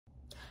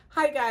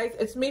Hi guys,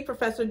 it's me,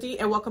 Professor D,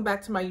 and welcome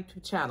back to my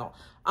YouTube channel.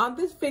 On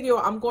this video,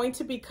 I'm going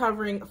to be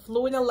covering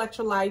fluid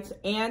electrolytes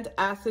and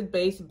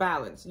acid-base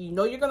balance. You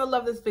know you're going to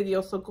love this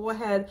video, so go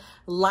ahead,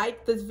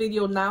 like this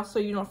video now so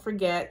you don't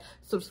forget.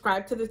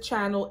 Subscribe to the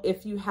channel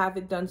if you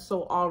haven't done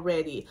so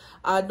already.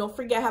 Don't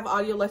forget, I have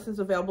audio lessons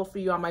available for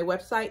you on my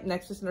website,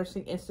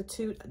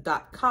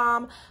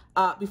 nexusnursinginstitute.com.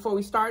 Before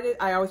we started,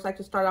 I always like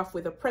to start off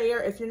with a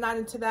prayer. If you're not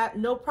into that,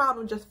 no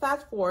problem, just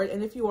fast forward.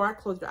 And if you are,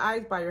 close your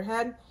eyes, bow your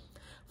head.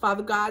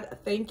 Father God,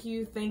 thank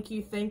you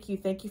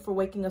for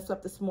waking us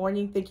up this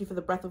morning. Thank you for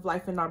the breath of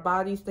life in our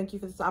bodies. Thank you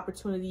for this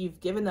opportunity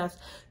you've given us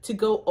to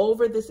go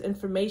over this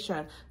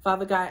information.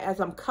 Father God, as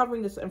I'm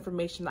covering this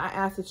information, I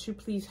ask that you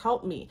please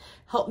help me.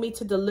 Help me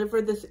to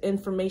deliver this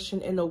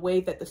information in a way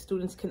that the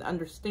students can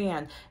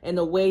understand, in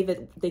a way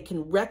that they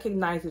can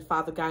recognize it,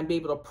 Father God, and be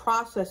able to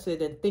process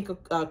it and think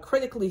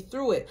critically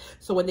through it.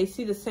 So when they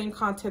see the same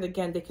content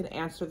again, they can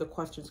answer the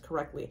questions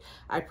correctly.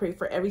 I pray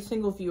for every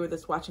single viewer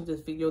that's watching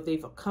this video.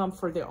 They've come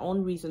for their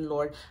own reason,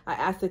 Lord. I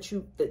ask that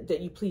you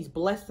please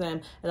bless them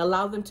and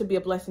allow them to be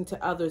a blessing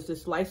to others.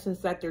 This license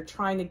that they're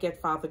trying to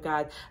get, Father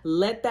God,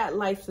 let that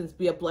license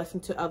be a blessing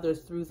to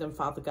others through them,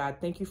 Father God.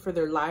 Thank you for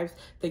their lives.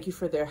 Thank you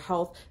for their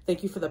health.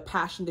 Thank you for the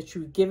passion that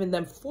you've given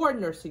them for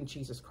nursing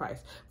Jesus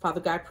Christ.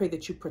 Father God, I pray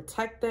that you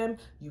protect them,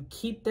 you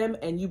keep them,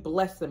 and you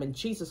bless them. In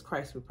Jesus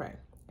Christ we pray.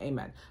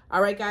 Amen.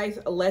 All right, guys,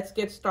 let's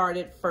get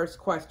started. First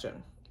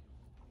question.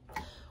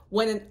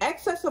 When an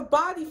excess of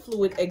body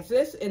fluid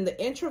exists in the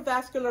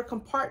intravascular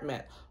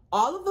compartment,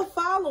 all of the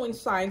following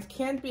signs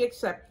can be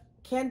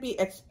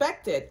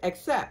expected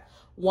except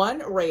 1,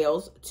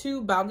 rales,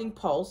 2, bounding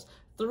pulse,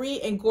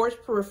 3,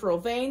 engorged peripheral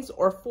veins,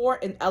 or 4,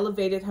 an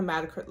elevated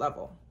hematocrit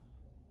level.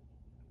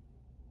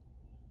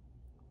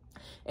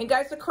 And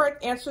guys, the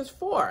correct answer is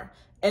 4,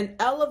 an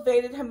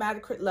elevated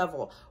hematocrit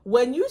level.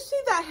 When you see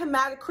that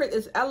hematocrit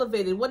is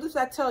elevated, what does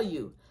that tell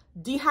you?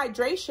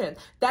 Dehydration.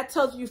 That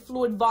tells you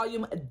fluid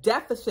volume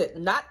deficit,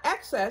 not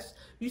excess.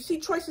 You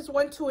see choices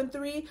 1, 2, and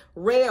 3,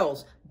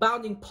 rales,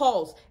 bounding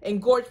pulse,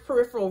 engorged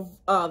peripheral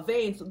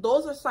veins.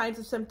 Those are signs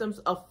and symptoms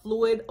of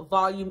fluid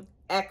volume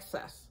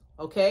excess,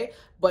 okay?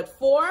 But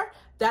 4,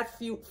 that's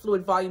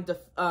fluid volume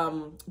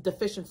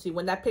deficiency.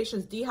 When that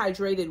patient's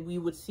dehydrated, we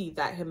would see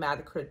that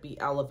hematocrit be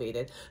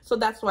elevated. So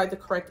that's why the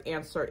correct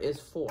answer is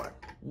 4.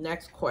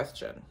 Next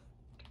question.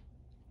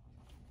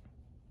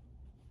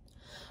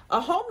 A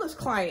homeless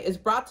client is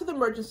brought to the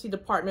emergency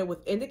department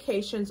with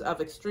indications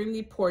of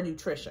extremely poor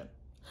nutrition.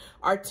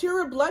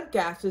 Arterial blood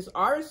gases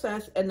are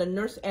assessed, and the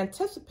nurse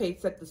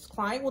anticipates that this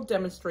client will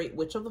demonstrate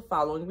which of the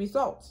following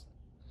results.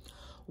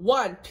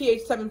 1,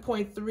 pH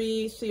 7.3,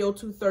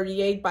 CO2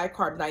 38,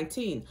 bicarb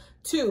 19.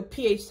 2,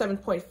 pH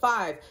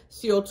 7.5,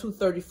 CO2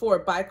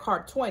 34,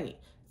 bicarb 20.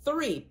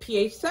 3,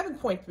 pH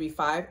 7.35,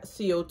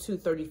 CO2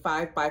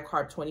 35,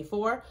 bicarb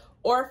 24.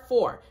 Or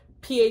 4,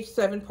 pH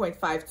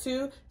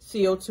 7.52,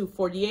 CO2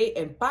 48,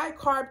 and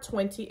bicarb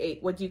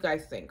 28. What do you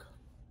guys think?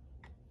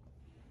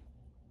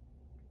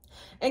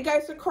 And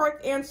guys, the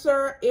correct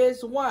answer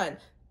is 1,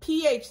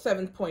 pH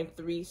 7.3,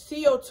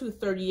 CO2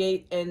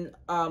 38, and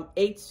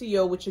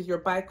HCO, which is your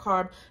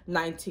bicarb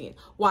 19.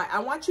 Why? I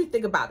want you to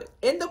think about it.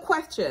 In the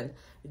question,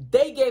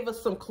 they gave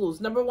us some clues.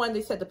 Number 1,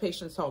 they said the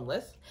patient's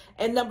homeless.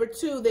 And number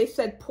 2, they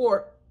said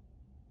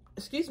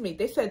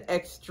they said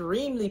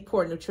extremely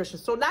poor nutrition.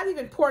 So not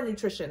even poor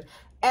nutrition,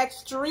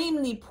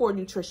 extremely poor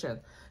nutrition.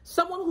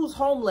 Someone who's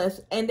homeless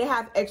and they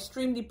have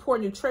extremely poor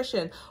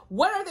nutrition,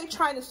 what are they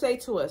trying to say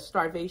to us?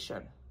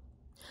 Starvation.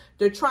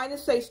 They're trying to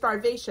say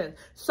starvation.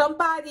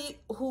 Somebody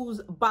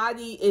whose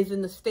body is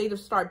in the state of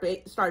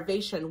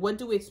starvation, what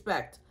do we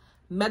expect?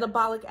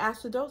 Metabolic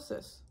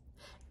acidosis.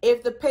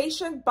 If the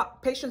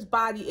patient's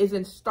body is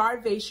in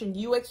starvation,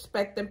 you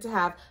expect them to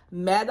have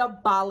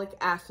metabolic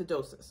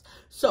acidosis.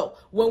 So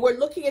when we're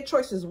looking at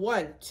choices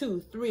 1,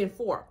 2, 3, and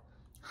 4,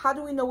 how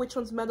do we know which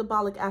one's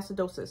metabolic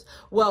acidosis?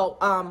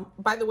 Well,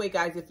 by the way,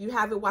 guys, if you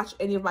haven't watched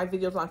any of my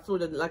videos on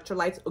fluid and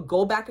electrolytes,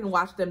 go back and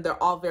watch them.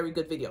 They're all very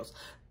good videos.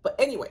 But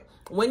anyway,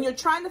 when you're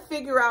trying to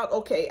figure out,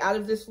 okay, out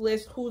of this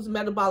list, who's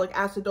metabolic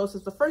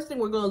acidosis, the first thing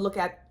we're going to look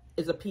at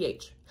is a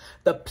pH.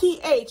 The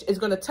pH is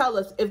going to tell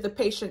us if the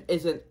patient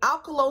is in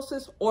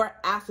alkalosis or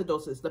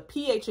acidosis. The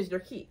pH is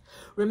your key.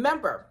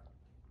 Remember,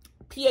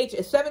 pH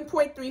is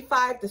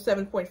 7.35 to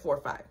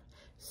 7.45.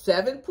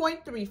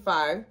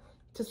 7.35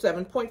 to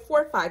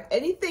 7.45.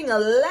 Anything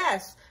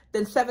less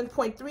than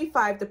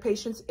 7.35, the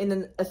patient's in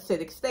an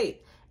acidic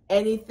state.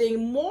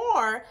 Anything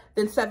more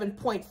than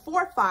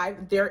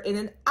 7.45, they're in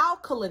an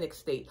alkalinic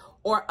state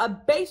or a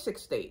basic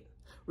state.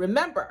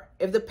 Remember,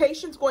 if the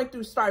patient's going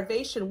through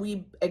starvation,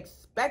 we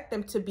expect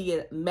them to be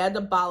in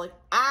metabolic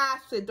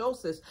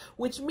acidosis,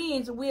 which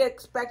means we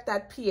expect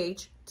that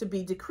pH to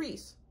be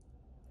decreased.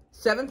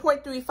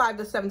 7.35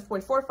 to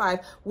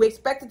 7.45, we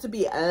expect it to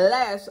be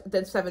less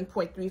than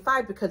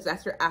 7.35 because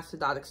that's your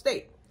acidotic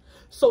state.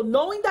 So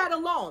knowing that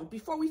alone,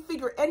 before we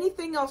figure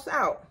anything else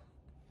out,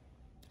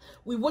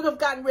 we would have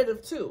gotten rid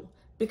of 2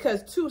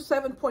 because 2,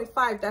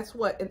 7.5, that's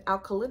what? An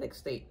alkalinic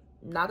state.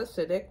 Not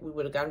acidic. We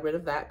would have gotten rid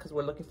of that because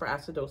we're looking for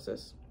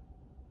acidosis.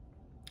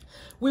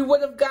 We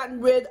would have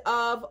gotten rid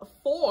of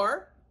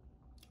 4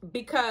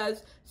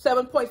 because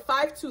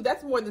 7.52,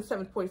 that's more than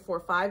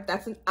 7.45.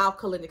 That's an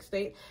alkalinic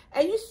state.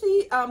 And you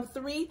see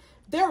 3,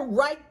 they're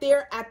right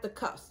there at the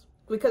cusp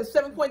because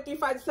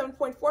 7.35 to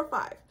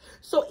 7.45.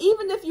 So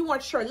even if you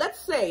weren't sure,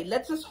 let's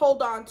just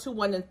hold on to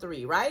 1 and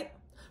 3, right?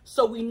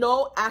 So we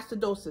know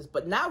acidosis,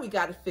 but now we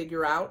got to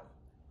figure out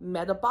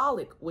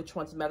metabolic. Which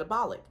one's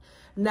metabolic?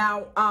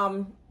 Now,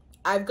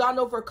 I've gone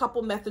over a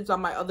couple methods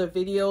on my other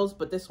videos,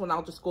 but this one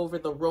I'll just go over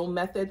the Rome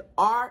method,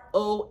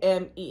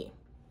 R-O-M-E.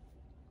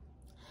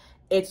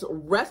 It's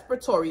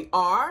respiratory,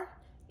 R,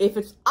 if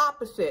it's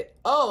opposite,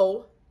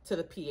 O to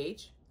the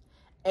pH,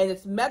 and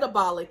it's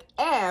metabolic,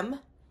 M,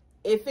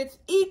 if it's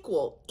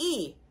equal,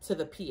 E to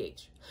the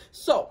pH.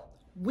 So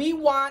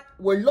we're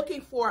looking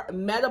for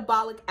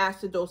metabolic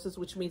acidosis,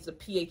 which means the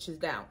pH is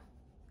down,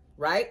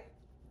 right?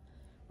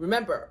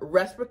 Remember,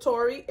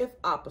 respiratory if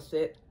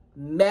opposite,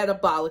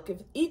 metabolic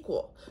if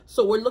equal.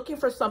 So we're looking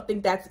for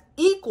something that's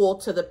equal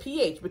to the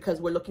pH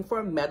because we're looking for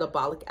a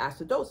metabolic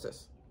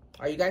acidosis.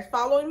 Are you guys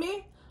following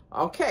me?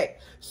 Okay,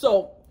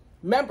 so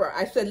remember,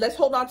 I said let's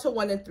hold on to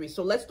 1 and 3.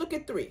 So let's look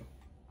at 3.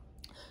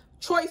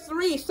 Choice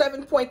 3,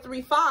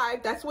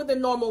 7.35, that's within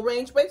normal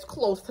range, but it's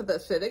close to the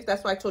acidic.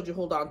 That's why I told you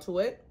hold on to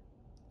it.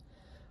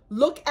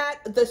 Look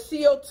at the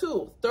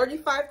CO2,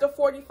 35 to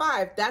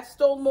 45, that's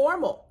still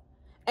normal.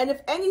 And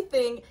if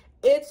anything,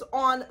 it's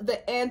on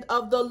the end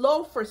of the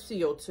low for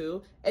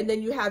CO2. And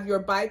then you have your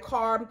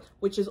bicarb,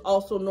 which is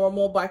also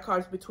normal.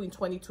 Bicarbs between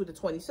 22 to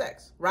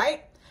 26,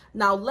 right?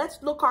 Now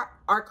let's look at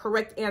our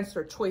correct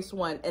answer, choice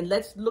 1, and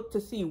let's look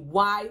to see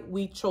why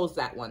we chose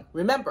that one.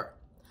 Remember,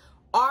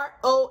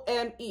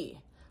 R-O-M-E,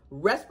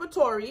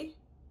 respiratory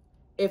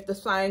if the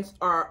signs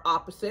are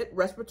opposite,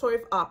 respiratory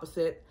if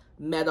opposite,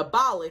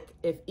 metabolic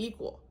if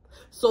equal.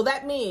 So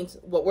that means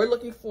what we're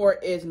looking for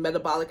is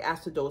metabolic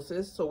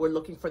acidosis. So we're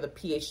looking for the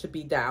pH to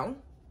be down.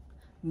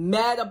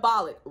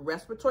 Metabolic,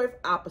 respiratory if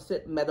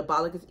opposite,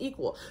 metabolic is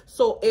equal.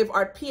 So if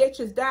our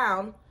pH is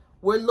down,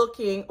 we're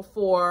looking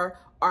for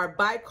our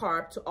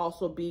bicarb to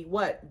also be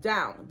what?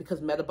 Down,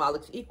 because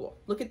metabolic's equal.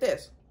 Look at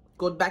this.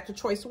 Go back to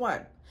choice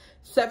 1.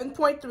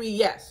 7.3,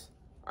 yes,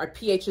 our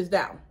pH is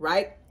down,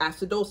 right?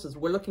 Acidosis,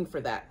 we're looking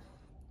for that.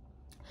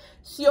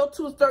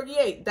 CO2 is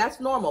 38, that's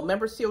normal.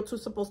 Remember, CO2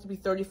 is supposed to be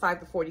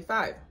 35 to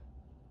 45.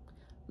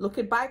 Look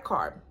at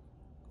bicarb.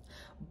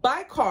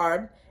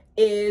 Bicarb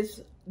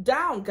is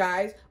down,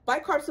 guys.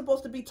 Bicarb is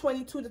supposed to be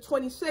 22 to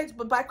 26,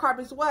 but bicarb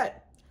is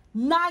what?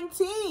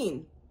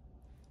 19.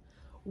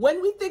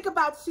 When we think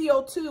about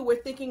CO2,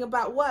 we're thinking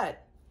about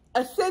what?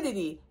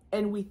 Acidity.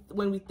 And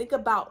when we think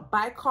about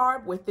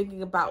bicarb, we're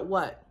thinking about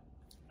what?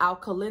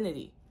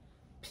 Alkalinity.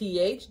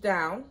 pH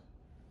down,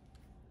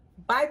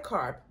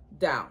 bicarb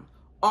down.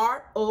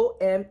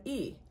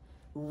 R-O-M-E.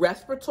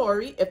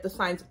 Respiratory if the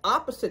sign's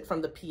opposite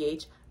from the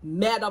pH.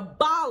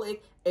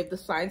 Metabolic if the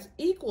sign's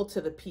equal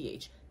to the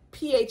pH.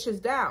 pH is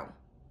down.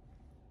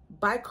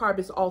 Bicarb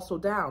is also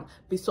down.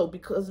 So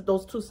because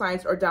those two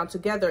signs are down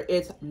together,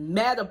 it's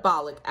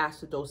metabolic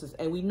acidosis.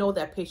 And we know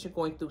that patient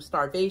going through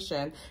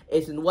starvation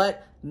is in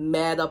what?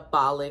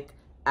 Metabolic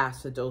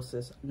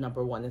acidosis.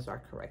 Number 1 is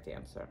our correct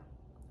answer.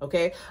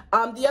 Okay.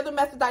 The other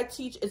method I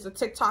teach is the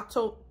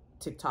tic-tac-toe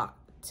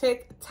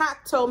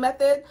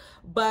method,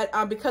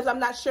 but because I'm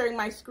not sharing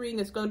my screen,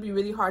 it's going to be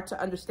really hard to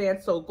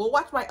understand. So go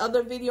watch my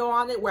other video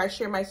on it where I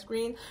share my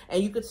screen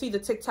and you can see the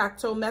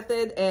tic-tac-toe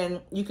method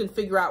and you can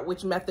figure out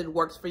which method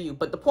works for you.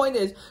 But the point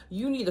is,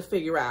 you need to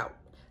figure out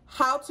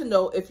how to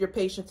know if your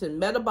patient's in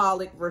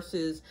metabolic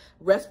versus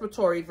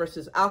respiratory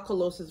versus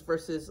alkalosis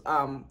versus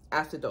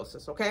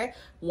acidosis, okay?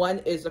 1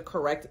 is the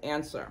correct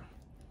answer.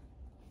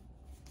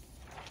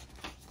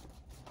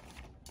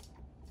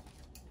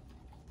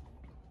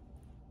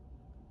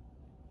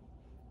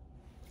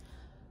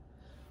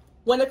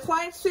 When a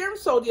client's serum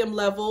sodium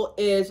level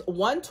is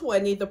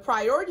 120, the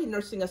priority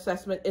nursing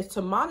assessment is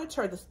to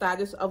monitor the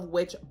status of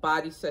which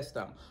body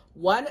system?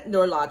 1,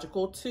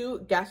 neurological,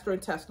 2,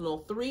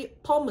 gastrointestinal, 3,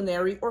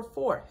 pulmonary, or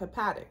 4,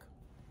 hepatic.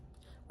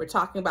 We're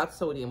talking about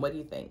sodium. What do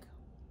you think?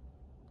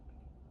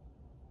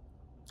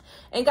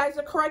 And guys,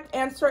 the correct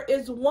answer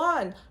is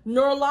 1,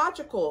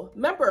 neurological.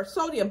 Remember,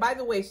 sodium, by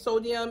the way,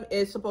 sodium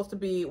is supposed to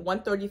be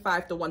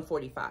 135 to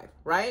 145,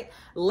 right?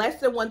 Less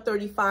than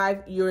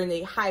 135, you're in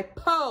a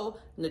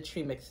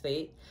hyponatremic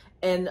state.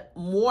 And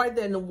more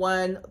than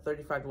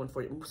 135 to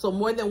 140, so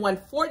more than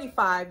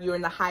 145, you're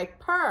in a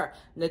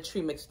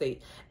hypernatremic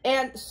state.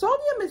 And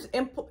sodium is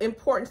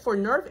important for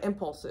nerve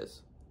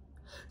impulses.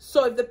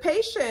 So if the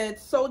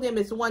patient's sodium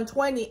is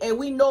 120 and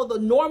we know the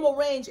normal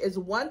range is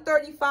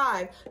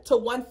 135 to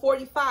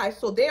 145,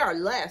 so they are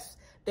less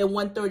than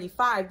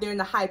 135, they're in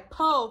a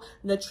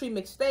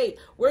hyponatremic state,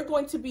 we're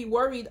going to be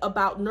worried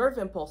about nerve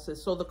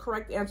impulses. So the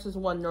correct answer is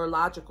 1,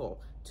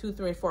 neurological. 2,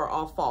 3, and 4 are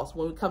all false.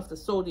 When it comes to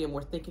sodium,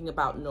 we're thinking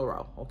about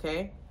neuro,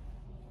 okay?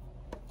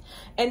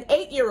 An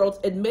 8-year-old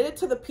admitted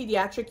to the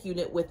pediatric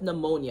unit with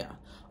pneumonia.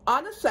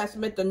 On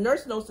assessment, the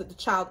nurse knows that the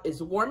child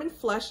is warm and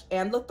flushed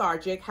and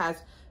lethargic,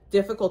 has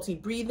difficulty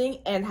breathing,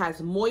 and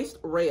has moist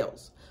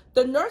rails.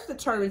 The nurse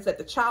determines that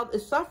the child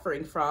is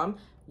suffering from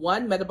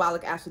 1,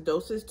 metabolic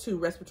acidosis, 2,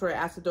 respiratory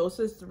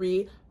acidosis,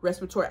 3,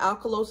 respiratory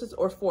alkalosis,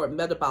 or 4,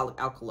 metabolic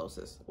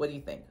alkalosis. What do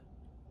you think?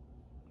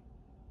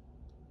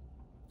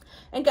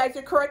 And guys,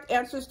 your correct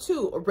answer is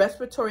 2,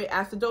 respiratory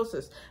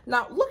acidosis.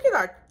 Now, look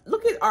at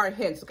our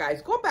hints,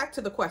 guys. Go back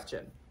to the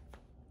question.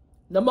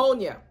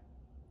 Pneumonia,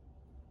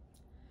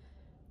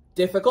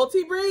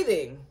 difficulty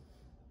breathing,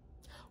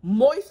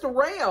 moist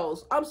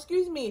rails.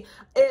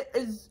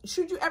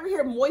 Should you ever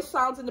hear moist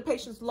sounds in the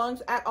patient's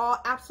lungs at all?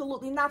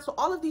 Absolutely not. So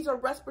all of these are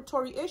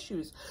respiratory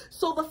issues.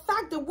 So the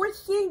fact that we're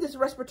seeing these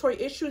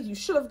respiratory issues, you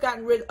should have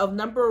gotten rid of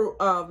number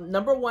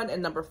 1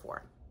 and number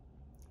 4,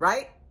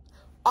 right?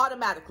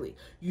 Automatically.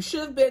 You should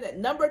have been at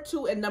number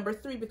 2 and number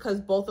 3 because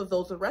both of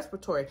those are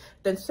respiratory.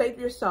 Then say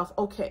to yourself,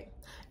 okay,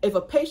 if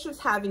a patient's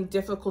having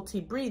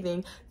difficulty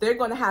breathing, they're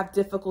going to have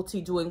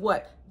difficulty doing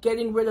what?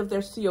 Getting rid of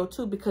their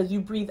CO2, because you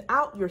breathe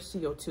out your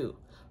CO2,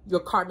 your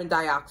carbon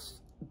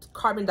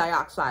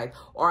dioxide,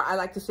 or I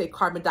like to say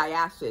carbon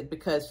dioxide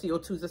because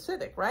CO2 is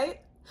acidic, right?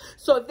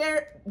 So if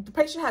the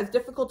patient has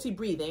difficulty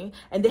breathing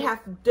and they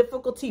have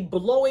difficulty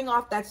blowing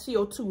off that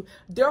CO2,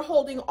 they're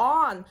holding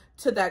on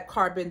to that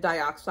carbon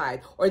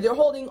dioxide, or they're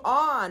holding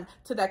on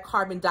to that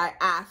carbon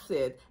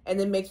dioxide, and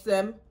it makes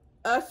them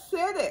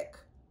acidic.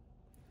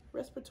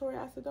 Respiratory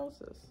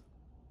acidosis.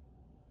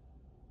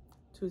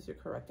 2 is your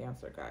correct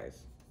answer,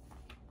 guys.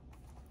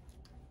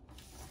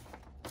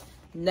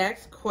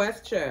 Next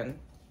question.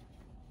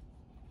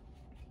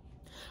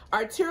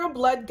 Arterial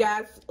blood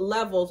gas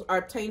levels are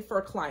obtained for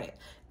a client.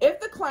 If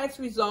the client's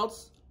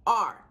results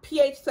are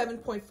pH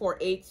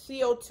 7.48,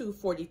 CO2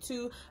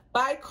 42,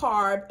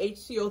 bicarb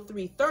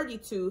HCO3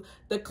 32,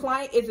 the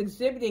client is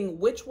exhibiting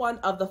which one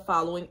of the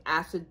following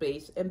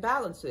acid-base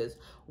imbalances?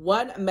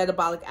 1,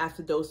 metabolic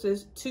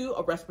acidosis, 2,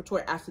 a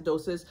respiratory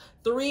acidosis,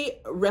 3,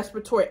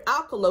 respiratory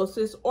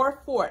alkalosis,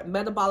 or 4,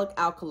 metabolic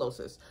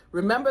alkalosis.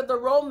 Remember the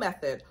Rome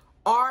method.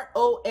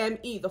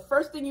 R-O-M-E. The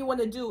first thing you want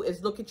to do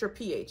is look at your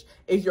pH.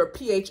 Is your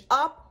pH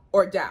up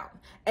or down?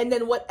 And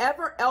then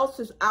whatever else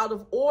is out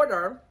of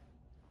order,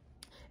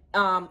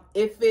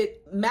 if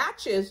it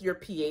matches your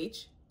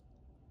pH,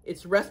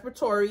 it's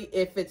respiratory.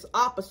 If it's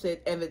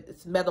opposite, and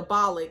it's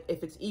metabolic,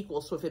 if it's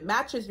equal. So if it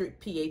matches your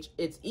pH,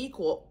 it's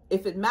equal.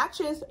 If it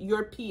matches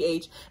your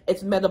pH,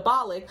 it's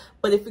metabolic.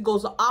 But if it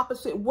goes the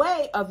opposite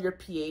way of your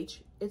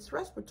pH, it's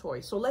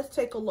respiratory. So let's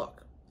take a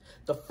look.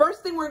 The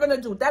first thing we're going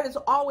to do, that is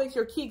always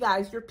your key,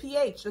 guys, your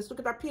pH. Let's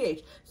look at our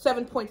pH,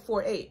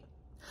 7.48.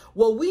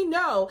 Well, we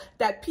know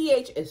that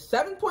pH is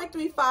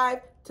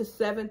 7.35 to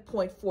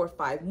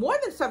 7.45. More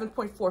than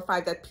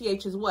 7.45, that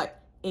pH is what?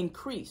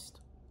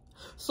 Increased.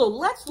 So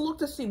let's look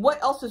to see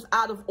what else is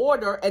out of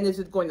order, and is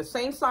it going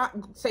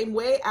the same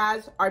way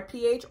as our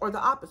pH or the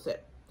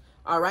opposite?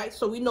 All right,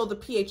 so we know the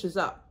pH is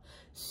up.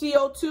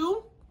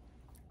 CO2,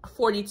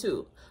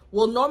 42.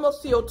 Well, normal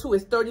CO2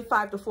 is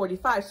 35 to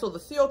 45, so the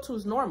CO2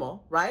 is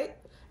normal, right?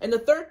 And the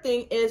third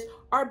thing is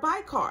our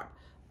bicarb.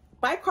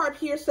 Bicarb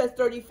here says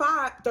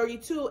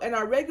 32, and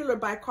our regular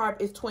bicarb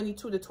is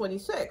 22 to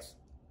 26.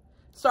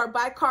 So our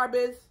bicarb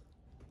is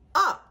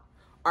up.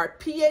 Our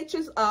pH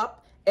is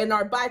up, and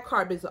our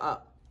bicarb is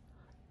up.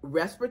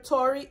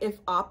 Respiratory if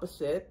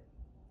opposite,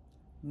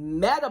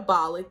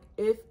 metabolic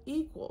if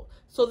equal.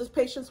 So this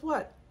patient's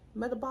what?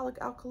 Metabolic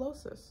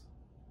alkalosis.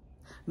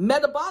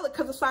 Metabolic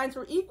because the signs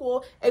were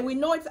equal, and we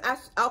know it's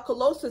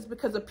alkalosis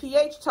because the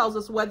pH tells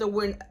us whether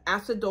we're in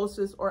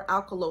acidosis or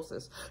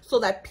alkalosis. So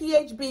that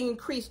pH being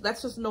increased,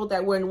 let's just know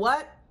that we're in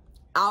what?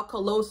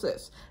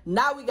 Alkalosis.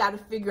 Now we got to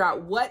figure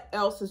out what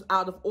else is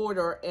out of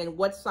order and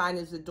what sign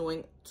is it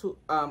doing to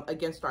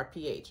against our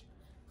pH.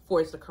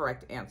 4 is the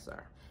correct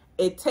answer.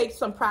 It takes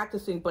some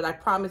practicing, but I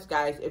promise,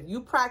 guys, if you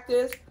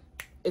practice,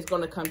 it's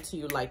going to come to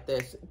you like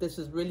this. This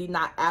is really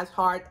not as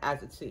hard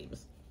as it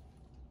seems.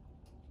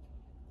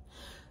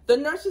 The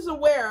nurse is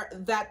aware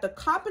that the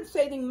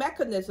compensating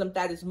mechanism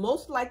that is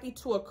most likely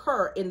to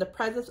occur in the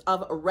presence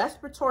of a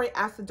respiratory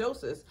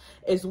acidosis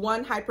is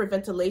 1,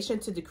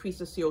 hyperventilation to decrease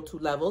the CO2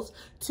 levels,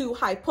 2,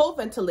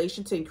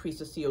 hypoventilation to increase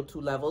the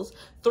CO2 levels,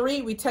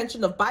 3,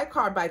 retention of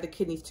bicarb by the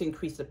kidneys to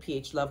increase the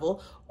pH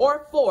level,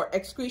 or 4,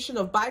 excretion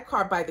of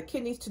bicarb by the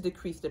kidneys to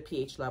decrease the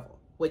pH level.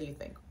 What do you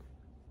think?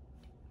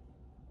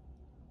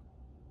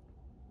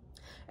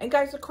 And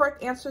guys, the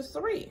correct answer is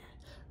 3.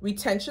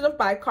 Retention of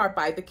bicarb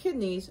by the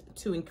kidneys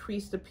to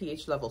increase the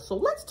pH level. So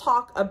let's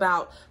talk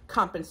about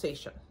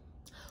compensation.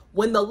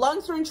 When the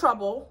lungs are in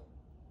trouble,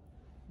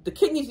 the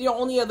kidneys are the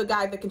only other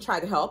guy that can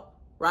try to help,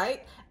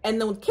 right? And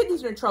then when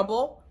kidneys are in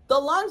trouble, the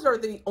lungs are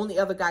the only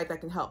other guy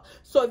that can help.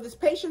 So if this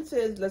patient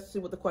says, let's see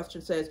what the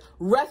question says,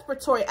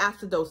 respiratory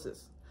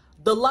acidosis,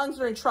 the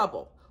lungs are in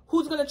trouble.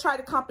 Who's going to try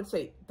to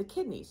compensate? The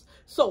kidneys.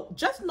 So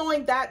just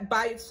knowing that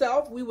by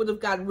itself, we would have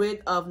gotten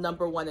rid of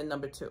number 1 and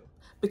number 2.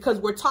 because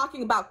we're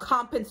talking about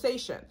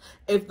compensation.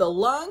 If the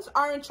lungs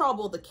are in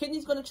trouble, the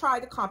kidney's going to try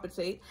to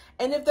compensate.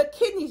 And if the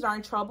kidneys are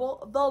in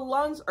trouble, the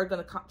lungs are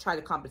going to try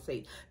to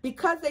compensate.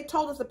 Because they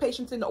told us the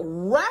patient's in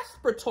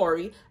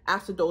respiratory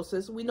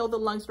acidosis, we know the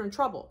lungs are in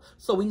trouble.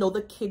 So we know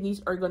the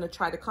kidneys are going to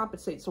try to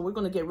compensate. So we're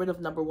going to get rid of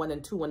number 1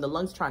 and 2 when the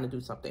lungs trying to do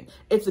something.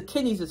 It's the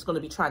kidneys that's going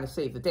to be trying to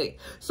save the day.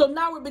 So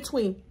now we're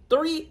between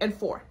 3 and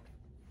 4.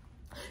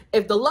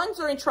 If the lungs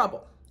are in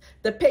trouble,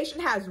 the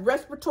patient has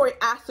respiratory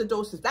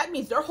acidosis. That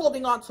means they're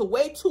holding on to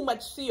way too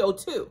much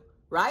CO2,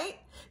 right?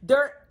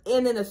 They're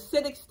in an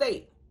acidic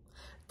state.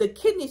 The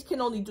kidneys can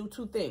only do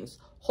 2 things: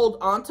 hold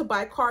on to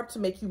bicarb to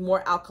make you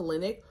more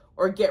alkalinic,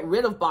 or get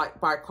rid of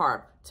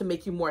bicarb to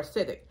make you more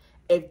acidic.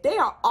 If they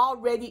are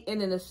already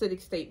in an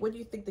acidic state, what do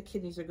you think the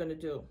kidneys are going to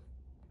do?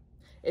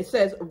 It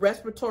says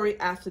respiratory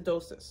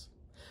acidosis.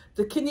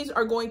 The kidneys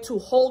are going to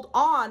hold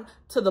on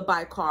to the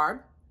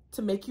bicarb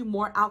to make you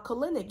more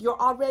alkalinic.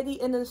 You're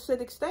already in an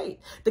acidic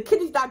state. The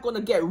kidney's not going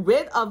to get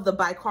rid of the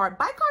bicarb.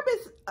 Bicarb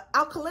is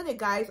alkalinic,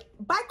 guys.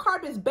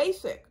 Bicarb is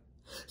basic.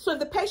 So if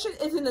the patient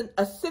is in an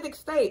acidic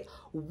state,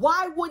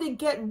 why would it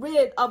get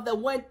rid of the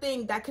one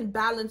thing that can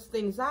balance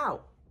things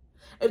out?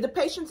 If the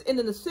patient's in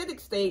an acidic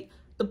state,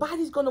 the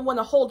body's going to want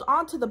to hold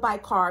on to the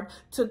bicarb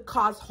to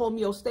cause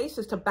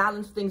homeostasis, to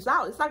balance things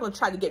out. It's not going to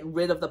try to get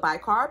rid of the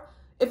bicarb.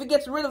 If it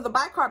gets rid of the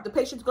bicarb, the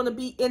patient's going to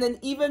be in an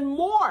even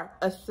more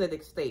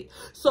acidic state.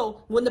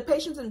 So when the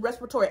patient's in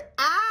respiratory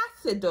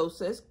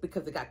acidosis,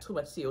 because they got too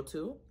much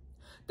CO2,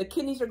 the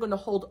kidneys are going to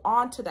hold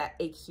on to that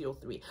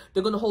HCO3.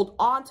 They're going to hold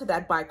on to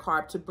that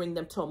bicarb to bring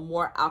them to a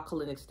more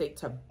alkalinic state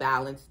to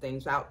balance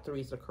things out. 3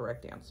 is the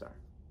correct answer.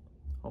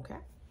 Okay.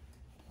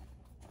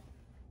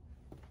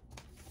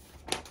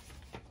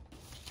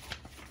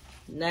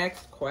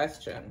 Next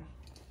question.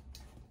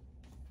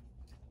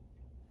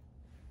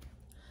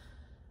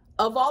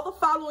 Of all the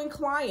following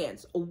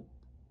clients,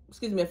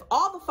 if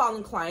all the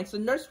following clients, the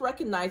nurse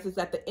recognizes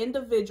that the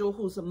individual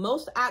who's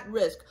most at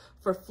risk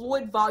for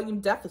fluid volume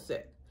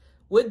deficit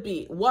would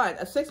be 1,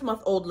 a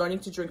 6-month-old learning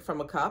to drink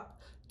from a cup,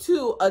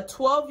 2, a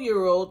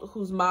 12-year-old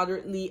who's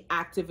moderately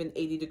active in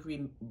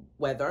 80-degree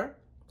weather,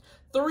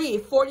 3,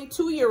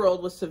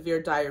 42-year-old with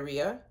severe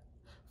diarrhea,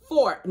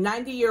 4,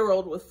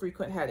 90-year-old with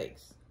frequent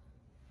headaches.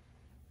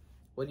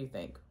 What do you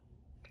think?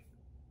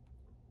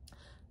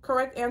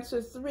 Correct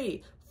answer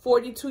 3.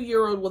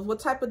 42-year-old with what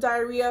type of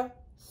diarrhea?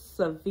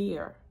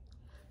 Severe.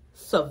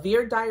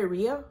 Severe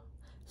diarrhea?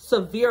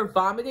 Severe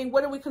vomiting?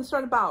 What are we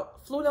concerned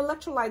about? Fluid and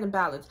electrolyte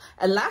imbalance.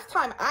 And last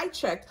time I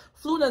checked,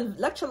 fluid and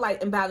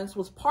electrolyte imbalance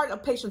was part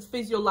of patient's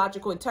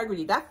physiological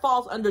integrity. That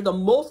falls under the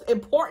most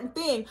important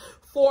thing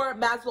for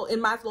Maslow, in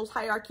Maslow's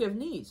hierarchy of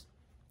needs.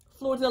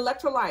 Fluids and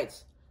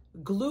electrolytes,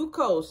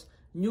 glucose,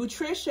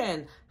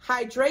 nutrition,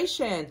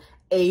 hydration,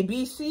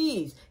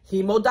 ABCs,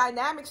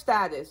 hemodynamic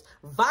status,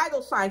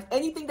 vital signs,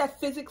 anything that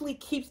physically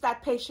keeps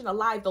that patient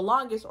alive the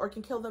longest or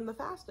can kill them the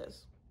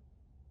fastest.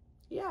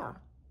 Yeah,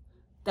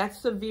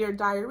 that's severe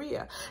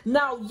diarrhea.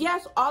 Now,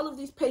 yes, all of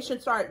these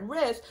patients are at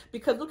risk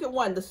because look at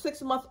 1, the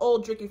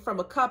 6-month-old drinking from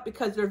a cup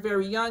because they're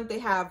very young. They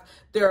have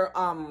their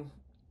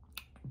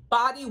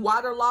body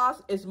water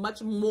loss is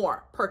much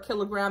more per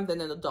kilogram than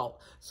an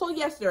adult. So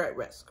yes, they're at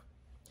risk.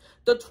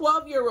 The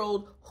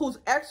 12-year-old who's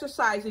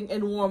exercising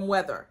in warm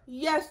weather,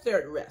 yes,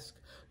 they're at risk.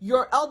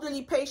 Your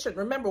elderly patient,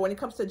 remember, when it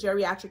comes to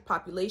geriatric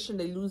population,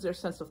 they lose their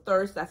sense of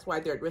thirst. That's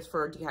why they're at risk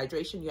for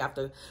dehydration. You have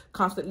to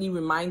constantly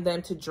remind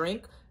them to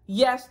drink.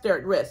 Yes, they're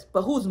at risk.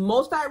 But who's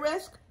most at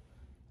risk?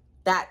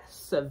 That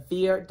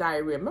severe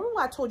diarrhea. Remember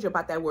what I told you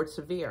about that word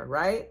severe,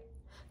 right?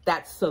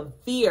 That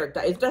severe,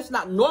 it's just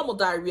not normal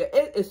diarrhea.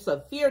 It is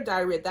severe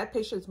diarrhea. That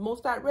patient is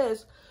most at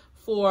risk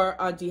for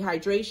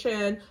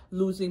dehydration,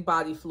 losing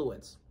body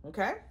fluids.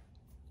 Okay?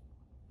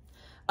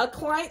 A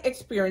client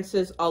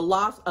experiences a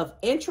loss of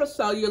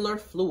intracellular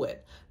fluid.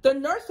 The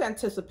nurse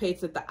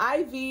anticipates that the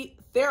IV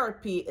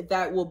therapy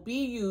that will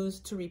be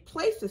used to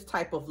replace this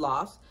type of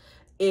loss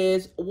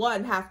is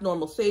 1, half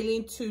normal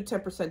saline, 2,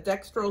 10%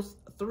 dextrose,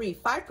 3,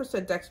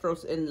 5%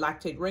 dextrose in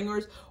lactate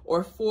ringers,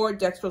 or 4,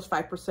 dextrose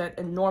 5%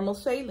 in normal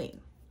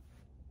saline.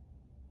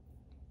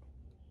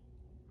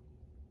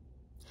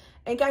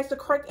 And guys, the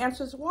correct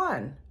answer is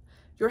 1.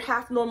 Your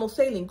half normal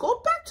saline.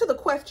 Go back to the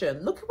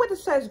question. Look at what it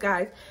says,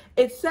 guys.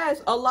 It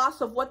says a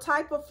loss of what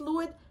type of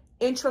fluid?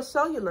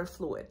 Intracellular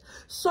fluid.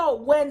 So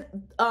when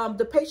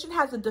the patient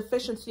has a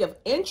deficiency of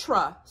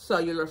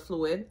intracellular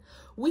fluid,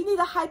 we need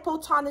a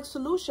hypotonic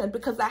solution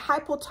because that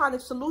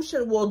hypotonic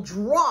solution will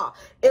draw,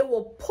 it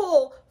will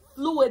pull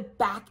fluid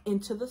back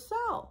into the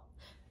cell.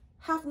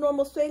 Half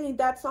normal saline,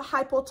 that's a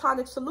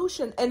hypotonic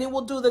solution, and it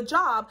will do the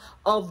job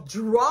of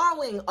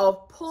drawing,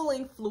 of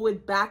pulling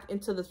fluid back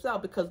into the cell,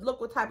 because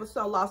look what type of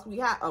cell loss we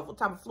have, what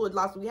type of fluid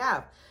loss we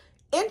have.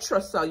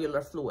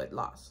 Intracellular fluid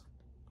loss.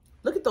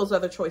 Look at those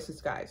other choices,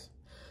 guys.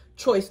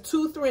 Choice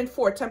 2, 3, and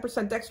 4, 10%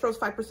 dextrose,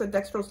 5%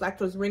 dextrose,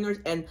 lactose ringers,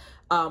 and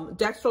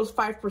dextrose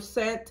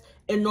 5%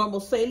 in normal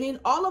saline.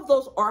 All of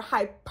those are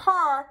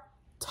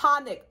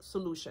hypertonic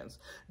solutions.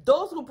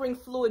 Those will bring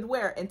fluid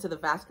where? Into the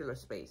vascular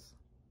space.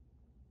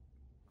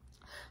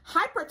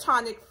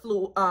 Hypertonic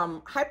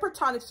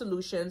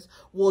solutions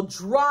will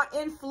draw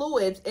in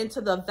fluids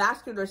into the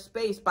vascular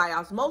space by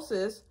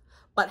osmosis,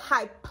 but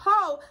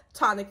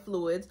hypotonic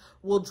fluids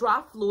will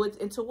draw fluids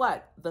into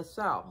what? The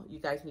cell. You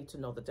guys need to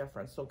know the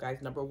difference. So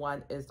guys, number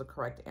 1 is the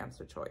correct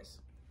answer choice.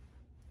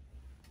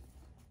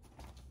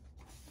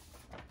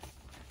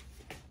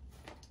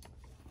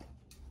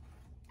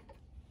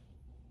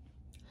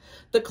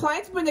 The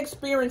client's been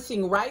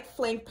experiencing right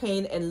flank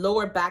pain and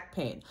lower back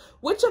pain.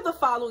 Which of the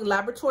following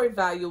laboratory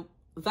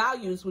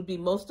values would be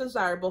most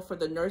desirable for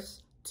the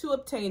nurse to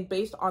obtain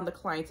based on the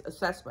client's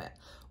assessment?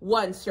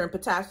 1, serum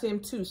potassium.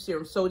 2,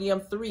 serum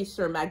sodium. 3,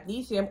 serum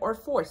magnesium. Or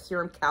 4,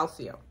 serum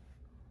calcium.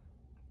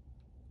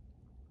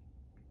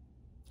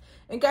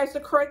 And guys,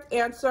 the correct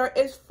answer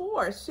is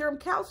 4, serum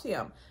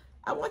calcium.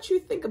 I want you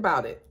to think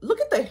about it.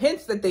 Look at the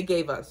hints that they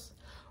gave us.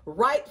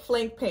 Right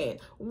flank pain.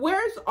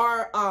 Where's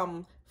our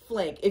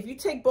flank? If you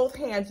take both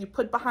hands, you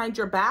put behind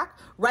your back,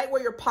 right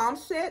where your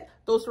palms sit,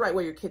 those are right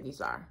where your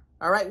kidneys are.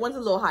 All right, one's a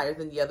little higher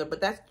than the other,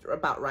 but that's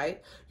about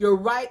right. Your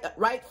right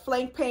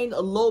flank pain,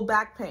 low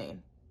back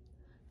pain.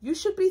 You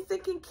should be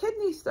thinking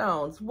kidney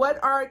stones.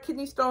 What are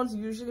kidney stones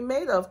usually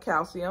made of?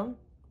 Calcium,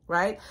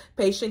 right?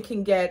 Patient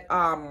can get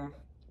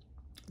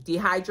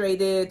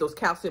dehydrated, those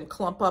calcium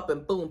clump up,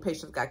 and boom,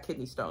 patient's got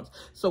kidney stones.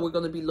 So we're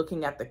going to be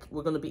looking at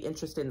we're going to be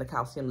interested in the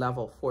calcium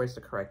level. 4 is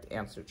the correct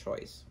answer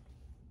choice.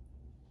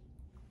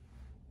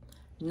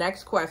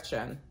 Next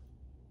question.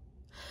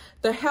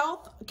 The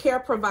health care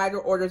provider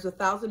orders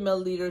 1,000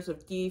 milliliters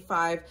of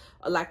D5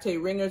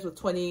 lactate ringers with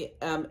 20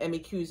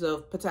 MEQs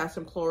of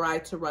potassium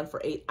chloride to run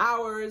for 8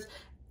 hours.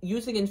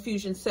 Using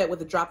infusion set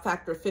with a drop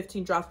factor of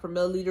 15 drops per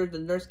milliliter, the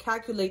nurse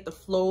calculate the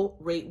flow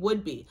rate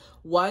would be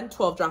 1,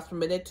 12 drops per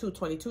minute, 2,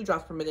 22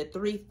 drops per minute,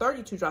 3,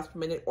 32 drops per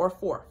minute, or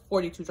 4,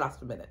 42 drops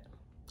per minute.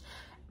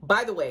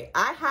 By the way,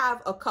 I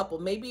have a couple,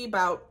 maybe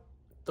about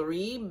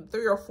three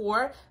or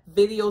four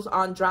videos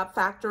on drop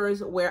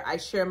factors where I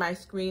share my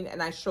screen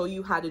and I show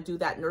you how to do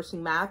that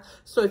nursing math.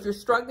 So if you're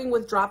struggling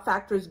with drop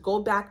factors,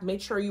 go back,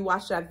 make sure you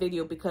watch that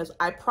video, because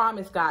I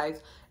promise,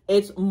 guys,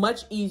 it's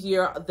much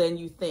easier than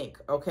you think,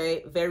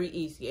 okay? Very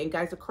easy. And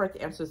guys, the correct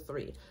answer is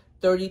 3,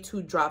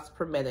 32 drops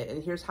per minute.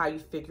 And here's how you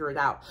figure it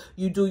out.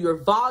 You do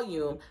your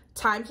volume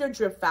times your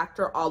drip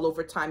factor all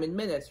over time in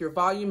minutes. Your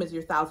volume is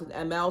your 1,000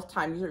 mLs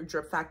times your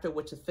drip factor,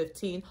 which is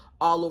 15,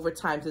 all over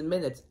times in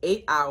minutes.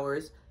 8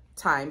 hours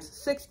times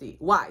 60.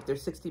 Why?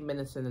 There's 60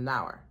 minutes in an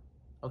hour.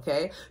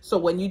 Okay? So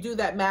when you do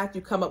that math,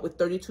 you come up with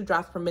 32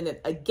 drops per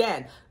minute.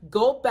 Again,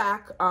 go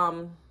back.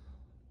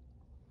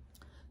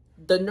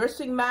 The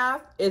nursing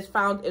math is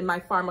found in my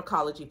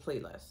pharmacology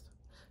playlist.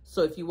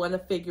 So if you want to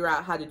figure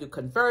out how to do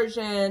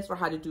conversions or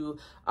how to do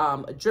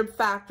drip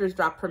factors,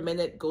 drop per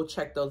minute, go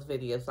check those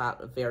videos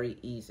out. Very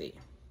easy.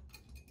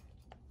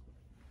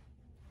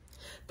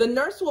 The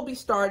nurse will be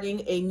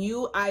starting a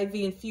new IV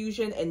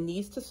infusion and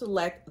needs to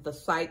select the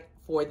site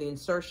for the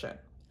insertion.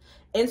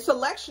 In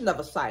selection of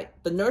a site,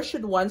 the nurse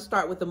should 1,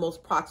 start with the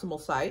most proximal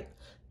site.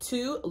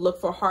 2,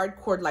 look for hard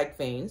cord-like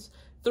veins.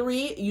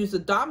 3, use the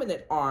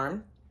dominant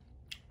arm.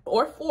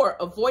 Or 4,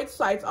 avoid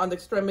sites on the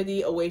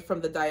extremity away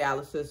from the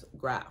dialysis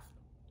graft.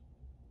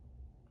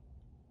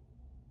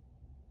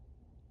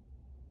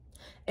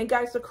 And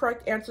guys, the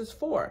correct answer is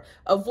 4.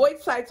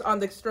 Avoid sites on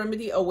the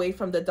extremity away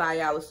from the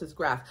dialysis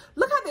graft.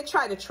 Look how they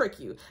try to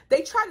trick you.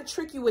 They try to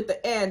trick you with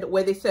the end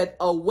where they said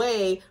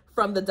away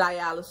from the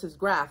dialysis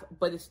graft,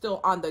 but it's still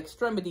on the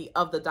extremity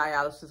of the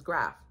dialysis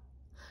graft.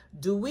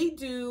 Do we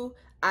do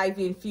IV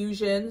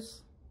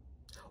infusions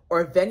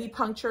or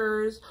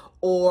venipunctures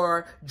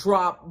or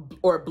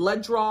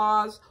blood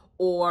draws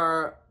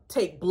or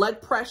take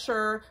blood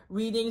pressure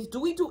readings? Do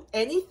we do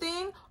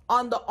anything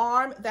on the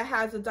arm that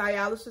has a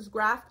dialysis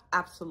graft?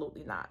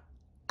 Absolutely not.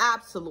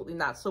 Absolutely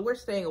not. So we're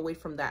staying away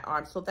from that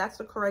arm. So that's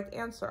the correct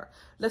answer.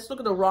 Let's look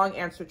at the wrong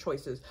answer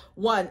choices.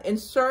 1,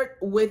 start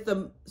with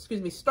the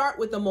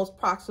most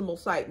proximal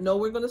site. No,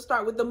 we're going to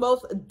start with the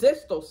most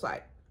distal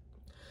site.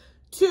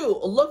 2,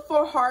 look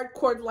for hard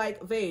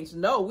cord-like veins.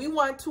 No, we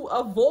want to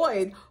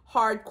avoid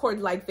hard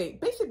cord-like veins.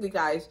 Basically,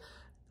 guys,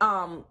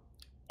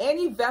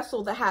 any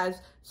vessel that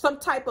has some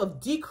type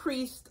of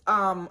decreased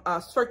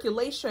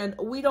circulation,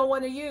 we don't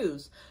want to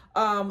use.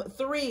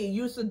 3,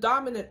 use the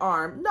dominant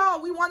arm. No,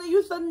 we want to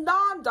use the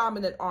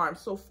non-dominant arm.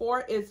 So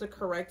 4 is the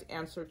correct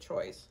answer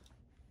choice.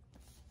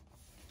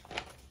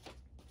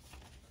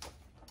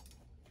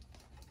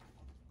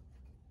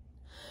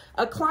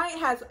 A client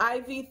has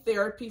IV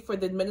therapy for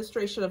the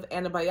administration of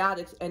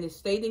antibiotics and is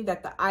stating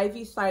that the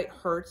IV site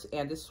hurts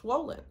and is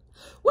swollen.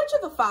 Which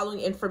of the following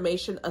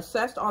information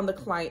assessed on the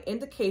client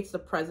indicates the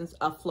presence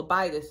of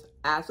phlebitis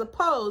as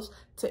opposed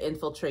to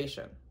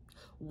infiltration?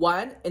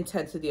 1,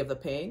 intensity of the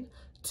pain.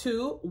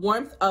 2,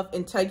 warmth of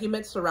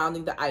integument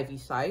surrounding the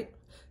IV site.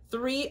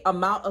 3,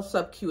 amount of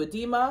subcu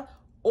edema.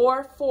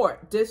 Or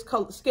 4,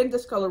 skin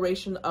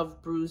discoloration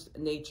of bruised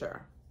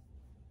nature.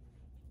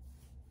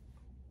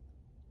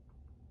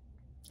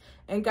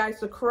 And guys,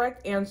 the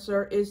correct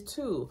answer is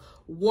 2,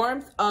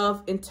 warmth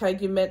of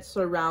integument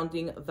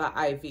surrounding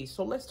the IV.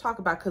 So let's talk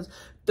about, because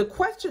The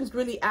question's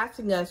really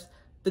asking us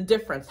the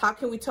difference. How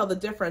can we tell the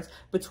difference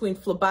between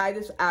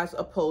phlebitis as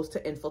opposed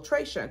to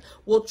infiltration?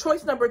 Well,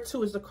 choice number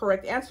 2 is the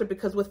correct answer,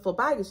 because with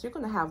phlebitis, you're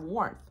going to have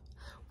warmth.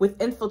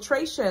 With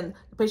infiltration,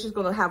 the patient's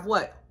going to have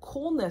what?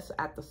 Coolness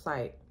at the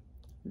site,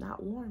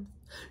 not warmth.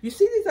 You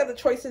see these other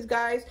choices,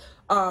 guys?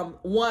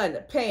 1,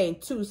 pain.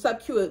 2,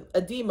 subacute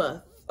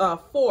edema.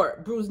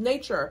 4, bruised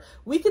nature.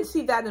 We can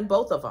see that in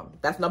both of them.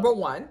 That's number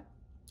 1.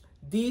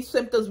 These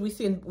symptoms we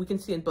can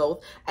see in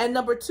both. And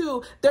number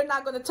 2, they're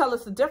not going to tell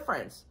us the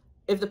difference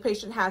if the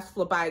patient has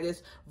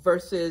phlebitis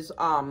versus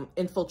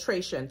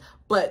infiltration.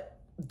 But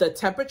the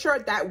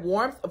temperature, that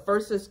warmth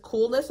versus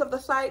coolness of the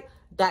site,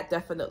 that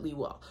definitely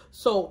will.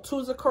 So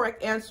 2 is the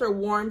correct answer.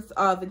 Warmth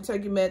of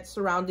integument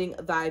surrounding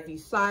the IV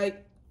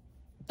site.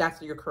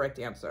 That's your correct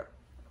answer.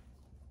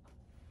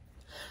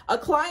 A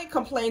client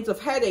complains of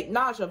headache,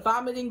 nausea,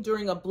 vomiting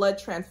during a blood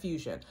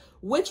transfusion.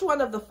 Which one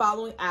of the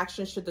following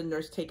actions should the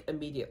nurse take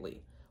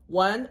immediately?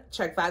 1,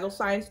 check vital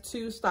signs.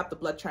 2, stop the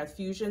blood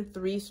transfusion.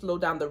 3, slow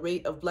down the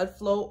rate of blood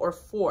flow. Or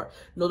 4,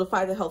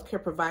 notify the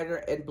healthcare provider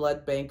and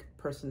blood bank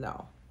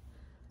personnel.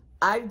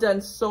 I've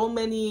done so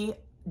many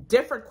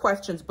different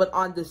questions, but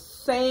on the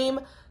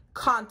same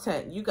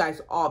content. You guys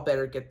all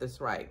better get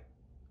this right.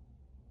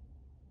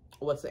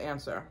 What's the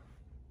answer?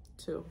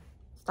 2,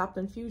 stop the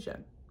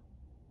infusion.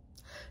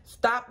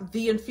 Stop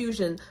the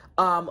infusion.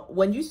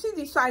 When you see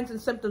these signs and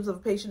symptoms of a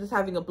patient is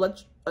having a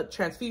blood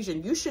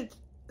transfusion, you should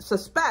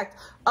suspect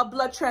a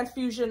blood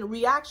transfusion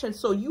reaction.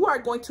 So you are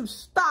going to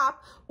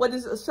stop what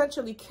is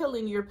essentially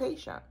killing your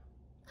patient.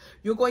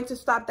 You're going to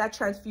stop that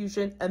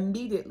transfusion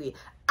immediately.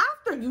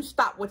 After you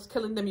stop what's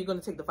killing them, you're going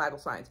to take the vital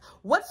signs.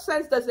 What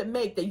sense does it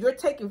make that you're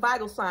taking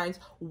vital signs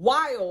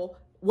while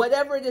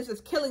whatever it is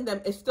that's killing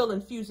them is still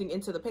infusing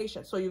into the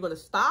patient? So you're going to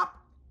stop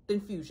the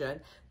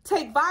infusion,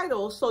 take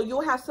vitals, so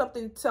you'll have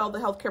something to tell the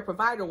healthcare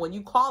provider when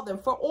you call them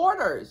for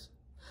orders.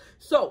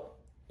 So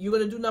you're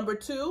going to do number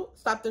 2,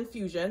 stop the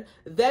infusion.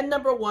 Then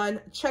number 1,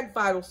 check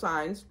vital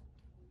signs.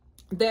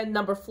 Then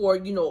number 4,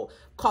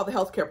 call the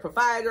healthcare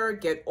provider,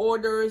 get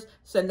orders,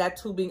 send that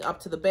tubing up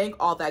to the bank,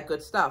 all that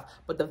good stuff.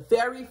 But the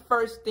very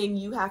first thing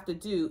you have to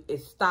do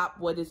is stop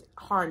what is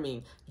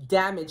harming,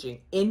 damaging,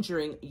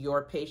 injuring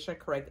your patient.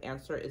 Correct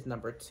answer is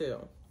number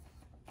 2.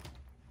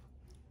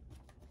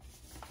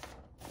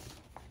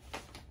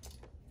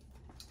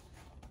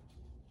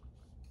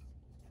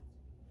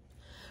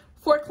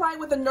 For a client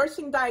with a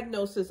nursing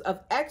diagnosis of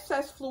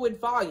excess fluid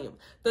volume,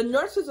 the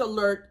nurse is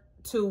alert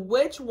to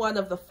which one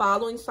of the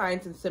following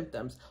signs and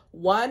symptoms?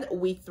 1,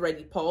 weak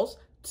thready pulse.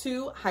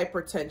 2,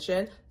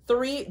 hypertension.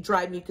 3,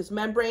 dry mucous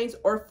membranes.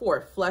 Or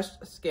 4,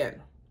 flushed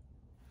skin.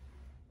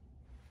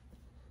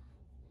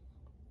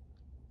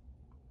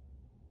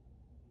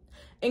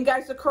 And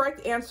guys, the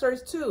correct answer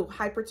is 2,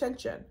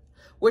 hypertension.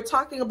 We're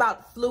talking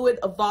about fluid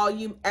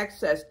volume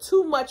excess,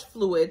 too much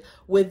fluid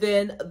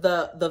within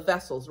the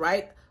vessels,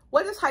 right?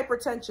 What is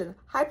hypertension?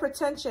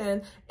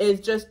 Hypertension is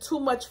just too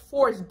much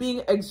force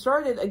being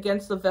exerted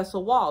against the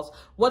vessel walls.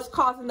 What's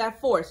causing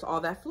that force?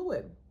 All that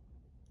fluid.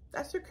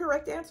 That's your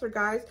correct answer,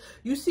 guys.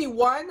 You see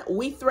 1,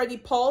 weak thready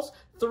pulse.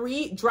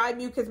 3, dry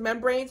mucous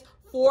membranes.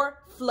 4,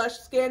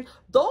 flushed skin.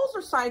 Those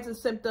are signs and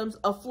symptoms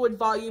of fluid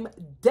volume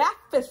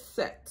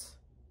deficit.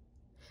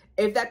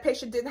 If that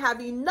patient didn't have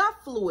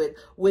enough fluid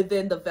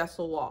within the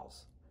vessel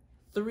walls.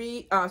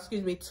 2,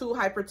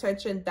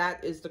 hypertension.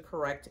 That is the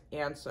correct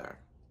answer.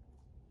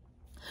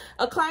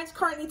 A client's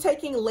currently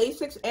taking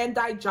Lasix and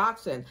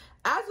digoxin.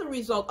 As a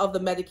result of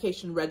the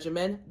medication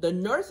regimen, the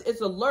nurse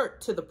is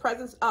alert to the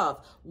presence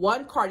of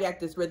 1,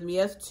 cardiac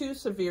dysrhythmias, 2,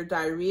 severe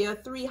diarrhea,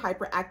 3,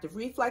 hyperactive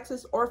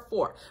reflexes, or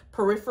 4,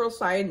 peripheral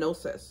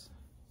cyanosis.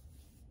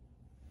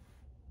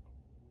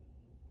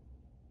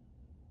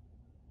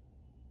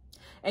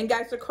 And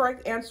guys, the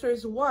correct answer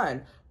is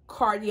 1,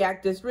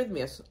 cardiac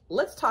dysrhythmias.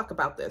 Let's talk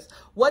about this.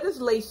 What is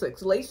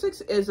Lasix?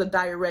 Lasix is a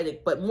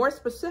diuretic, but more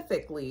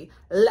specifically,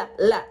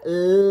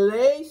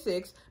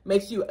 Lasix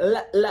makes you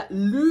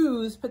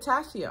lose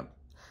potassium.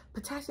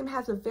 Potassium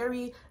has a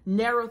very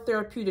narrow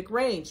therapeutic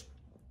range,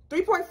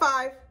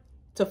 3.5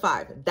 to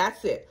 5.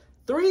 That's it,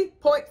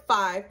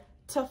 3.5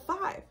 to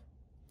 5.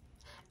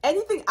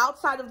 Anything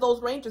outside of those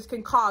ranges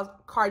can cause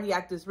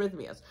cardiac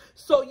dysrhythmias.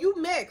 So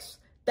you mix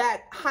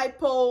that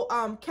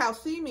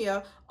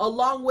hypocalcemia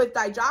along with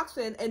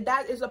digoxin, and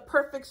that is a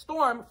perfect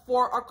storm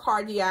for a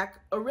cardiac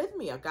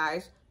arrhythmia,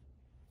 guys.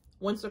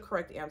 What's the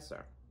correct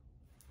answer?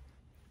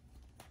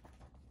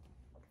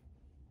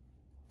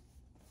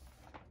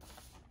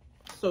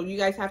 So you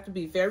guys have to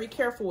be very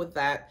careful with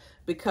that,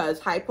 because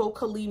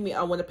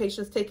hypokalemia, when a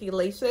patient's taking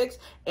Lasix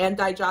and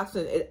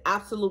digoxin, it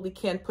absolutely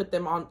can put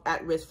them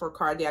at risk for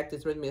cardiac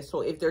dysrhythmia.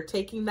 So if they're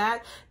taking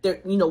that,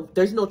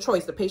 there's no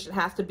choice. The patient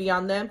has to be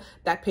on them.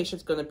 That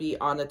patient's going to be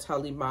on a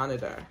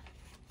telemonitor.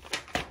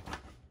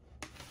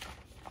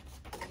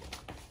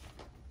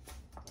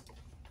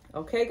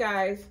 Okay,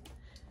 guys,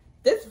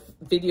 this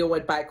video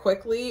went by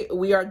quickly.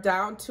 We are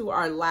down to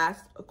our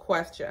last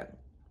question.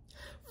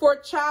 For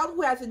a child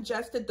who has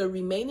ingested the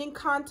remaining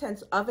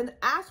contents of an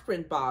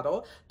aspirin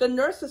bottle, the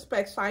nurse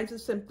suspects signs and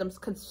symptoms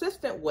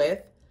consistent with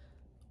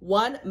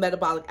 1,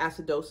 metabolic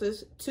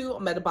acidosis, 2,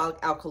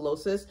 metabolic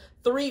alkalosis,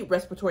 3,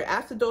 respiratory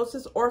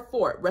acidosis, or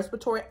 4,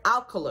 respiratory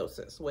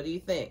alkalosis. What do you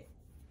think?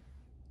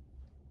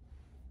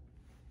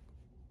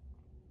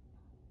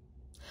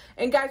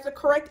 And guys, the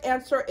correct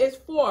answer is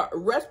 4,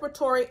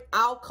 respiratory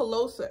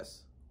alkalosis.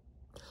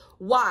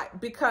 Why?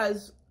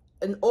 Because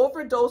an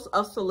overdose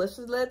of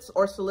salicylates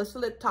or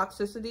salicylate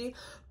toxicity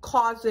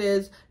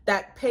causes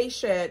that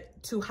patient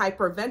to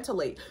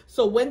hyperventilate.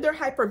 So when they're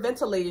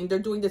hyperventilating, they're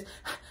doing this,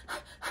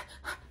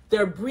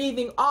 they're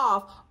breathing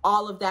off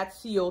all of that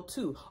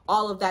CO2,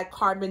 all of that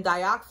carbon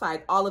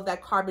dioxide, all of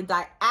that carbon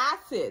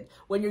diacid.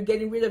 When you're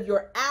getting rid of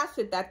your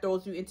acid, that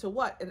throws you into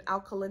what? An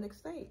alkalinic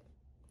state.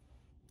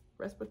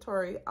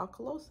 Respiratory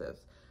alkalosis.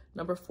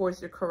 Number 4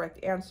 is your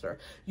correct answer.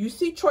 You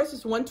see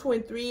choices 1, 2,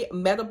 and 3,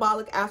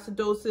 metabolic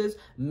acidosis,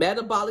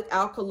 metabolic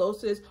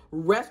alkalosis,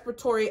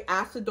 respiratory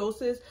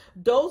acidosis.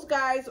 Those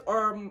guys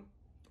are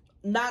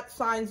not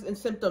signs and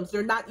symptoms.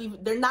 They're not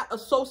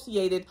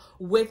associated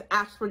with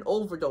aspirin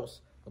overdose.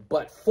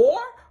 But 4,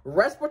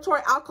 respiratory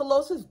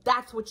alkalosis,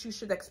 that's what you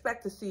should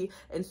expect to see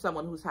in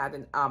someone who's had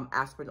an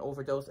aspirin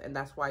overdose, and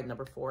that's why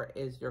number 4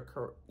 is your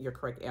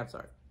correct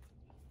answer.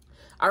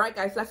 All right,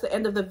 guys, that's the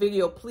end of the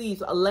video.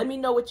 Please let me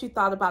know what you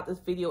thought about this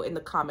video in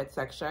the comment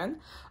section.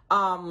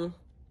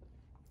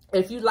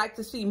 If you'd like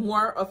to see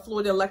more of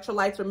fluid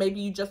electrolytes, or maybe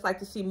you just like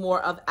to see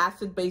more of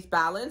acid-base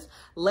balance,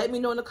 let me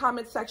know in the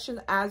comment section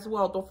as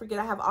well. Don't forget,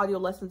 I have audio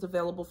lessons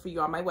available for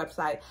you on my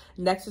website,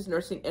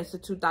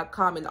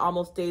 nexusnursinginstitute.com, and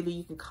almost daily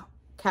you can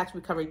catch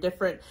me covering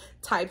different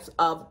types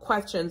of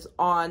questions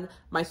on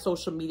my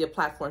social media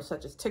platforms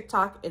such as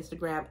TikTok,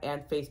 Instagram,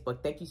 and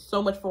Facebook. Thank you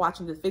so much for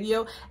watching this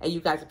video, and you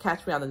guys will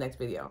catch me on the next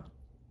video.